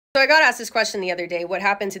So I got asked this question the other day. What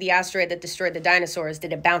happened to the asteroid that destroyed the dinosaurs?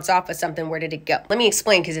 Did it bounce off of something? Where did it go? Let me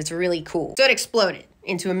explain, because it's really cool. So it exploded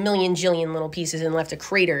into a million jillion little pieces and left a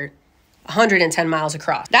crater 110 miles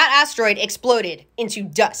across. That asteroid exploded into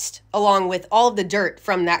dust, along with all of the dirt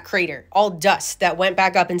from that crater, all dust that went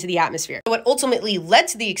back up into the atmosphere. So what ultimately led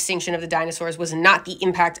to the extinction of the dinosaurs was not the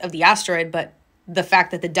impact of the asteroid, but the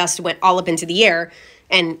fact that the dust went all up into the air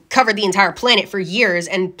and covered the entire planet for years,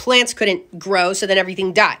 and plants couldn't grow, so then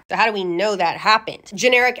everything died. So how do we know that happened?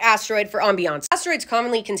 Generic asteroid for ambiance. Asteroids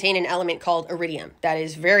commonly contain an element called iridium that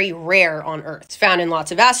is very rare on Earth. It's found in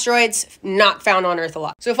lots of asteroids, not found on Earth a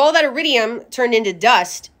lot. So if all that iridium turned into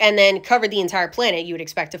dust and then covered the entire planet, you would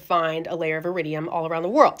expect to find a layer of iridium all around the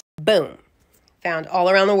world. Boom. Found all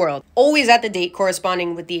around the world. Always at the date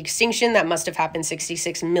corresponding with the extinction that must have happened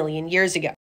 66 million years ago.